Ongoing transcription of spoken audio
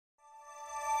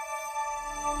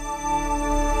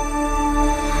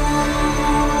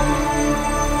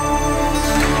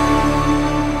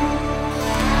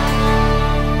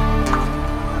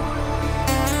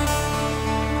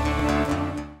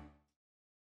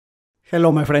Hello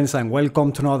my friends and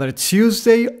welcome to another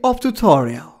Tuesday of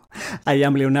tutorial. I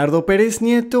am Leonardo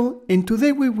Pereznieto and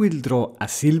today we will draw a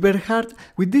silver heart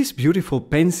with this beautiful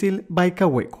pencil by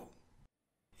Kaweco.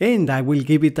 And I will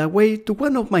give it away to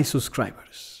one of my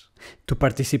subscribers. To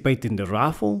participate in the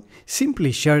raffle,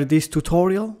 simply share this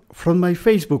tutorial from my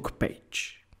Facebook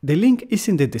page. The link is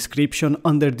in the description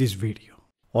under this video.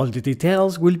 All the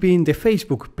details will be in the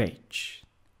Facebook page.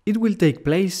 It will take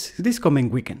place this coming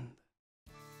weekend.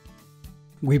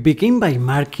 We begin by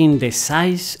marking the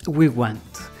size we want,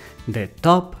 the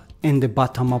top and the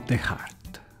bottom of the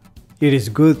heart. It is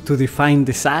good to define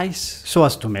the size so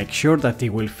as to make sure that it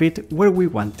will fit where we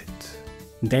want it.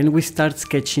 Then we start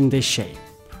sketching the shape.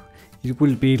 It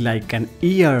will be like an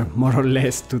ear more or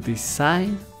less to this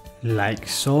side, like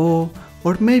so,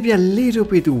 or maybe a little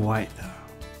bit wider.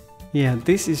 Yeah,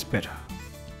 this is better.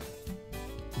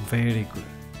 Very good.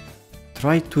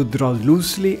 Try to draw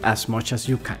loosely as much as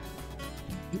you can.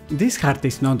 This heart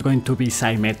is not going to be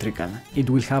symmetrical, it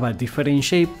will have a different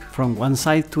shape from one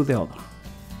side to the other.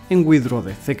 And we draw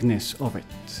the thickness of it.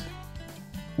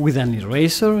 With an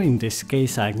eraser, in this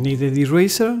case a kneaded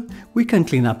eraser, we can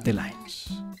clean up the lines.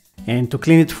 And to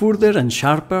clean it further and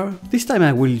sharper, this time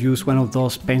I will use one of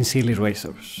those pencil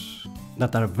erasers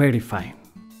that are very fine.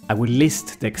 I will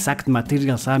list the exact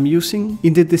materials I'm using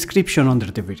in the description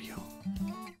under the video.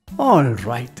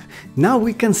 Alright, now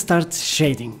we can start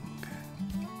shading.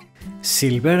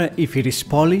 Silver, if it is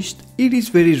polished, it is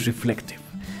very reflective,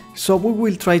 so we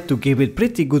will try to give it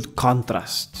pretty good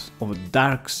contrast of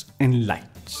darks and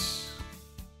lights.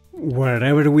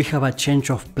 Wherever we have a change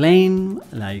of plane,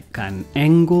 like an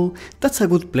angle, that's a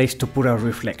good place to put a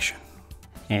reflection.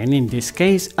 And in this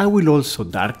case, I will also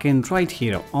darken right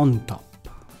here on top.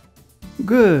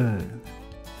 Good.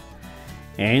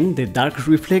 And the dark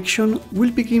reflection will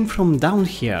begin from down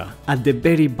here at the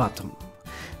very bottom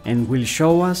and will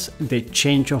show us the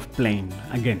change of plane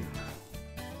again.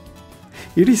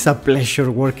 It is a pleasure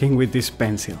working with this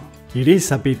pencil. It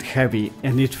is a bit heavy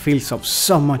and it feels of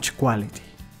so much quality.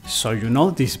 So you know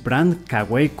this brand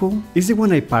Kaweco is the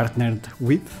one I partnered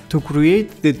with to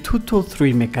create the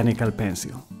 223 mechanical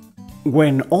pencil.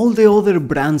 When all the other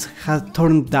brands had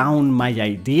turned down my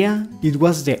idea, it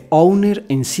was the owner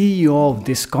and CEO of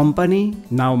this company,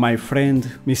 now my friend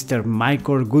Mr.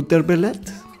 Michael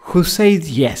Gutterbelet, who said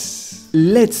yes,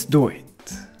 let's do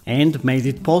it, and made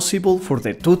it possible for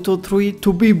the 223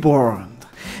 to be born,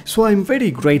 so I'm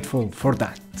very grateful for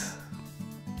that.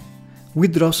 We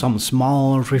draw some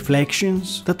small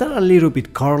reflections that are a little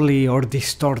bit curly or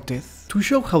distorted to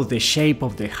show how the shape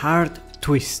of the heart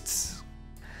twists.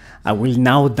 I will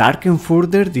now darken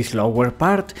further this lower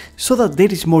part so that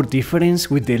there is more difference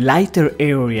with the lighter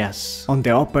areas on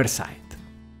the upper side.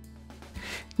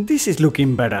 This is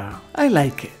looking better, I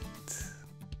like it.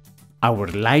 Our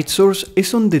light source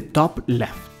is on the top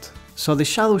left, so the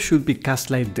shadow should be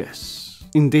cast like this,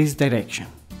 in this direction.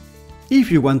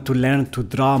 If you want to learn to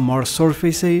draw more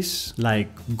surfaces, like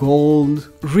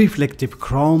gold, reflective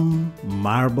chrome,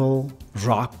 marble,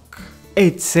 rock,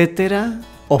 etc.,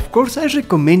 of course I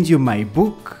recommend you my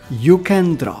book, You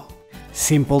Can Draw.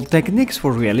 Simple techniques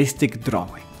for realistic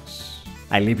drawing.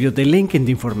 I leave you the link in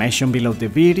the information below the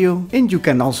video, and you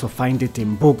can also find it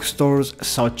in bookstores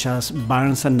such as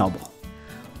Barnes & Noble.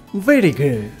 Very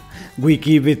good, we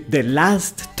give it the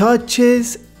last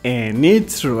touches and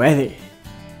it's ready.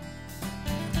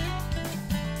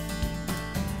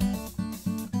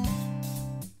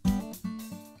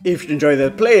 If you enjoyed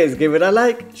that, please give it a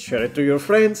like, share it to your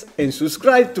friends, and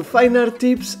subscribe to Fine Art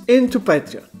Tips and to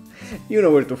Patreon. You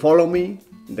know where to follow me,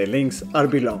 the links are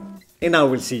below. And I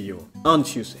will see you on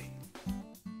Tuesday.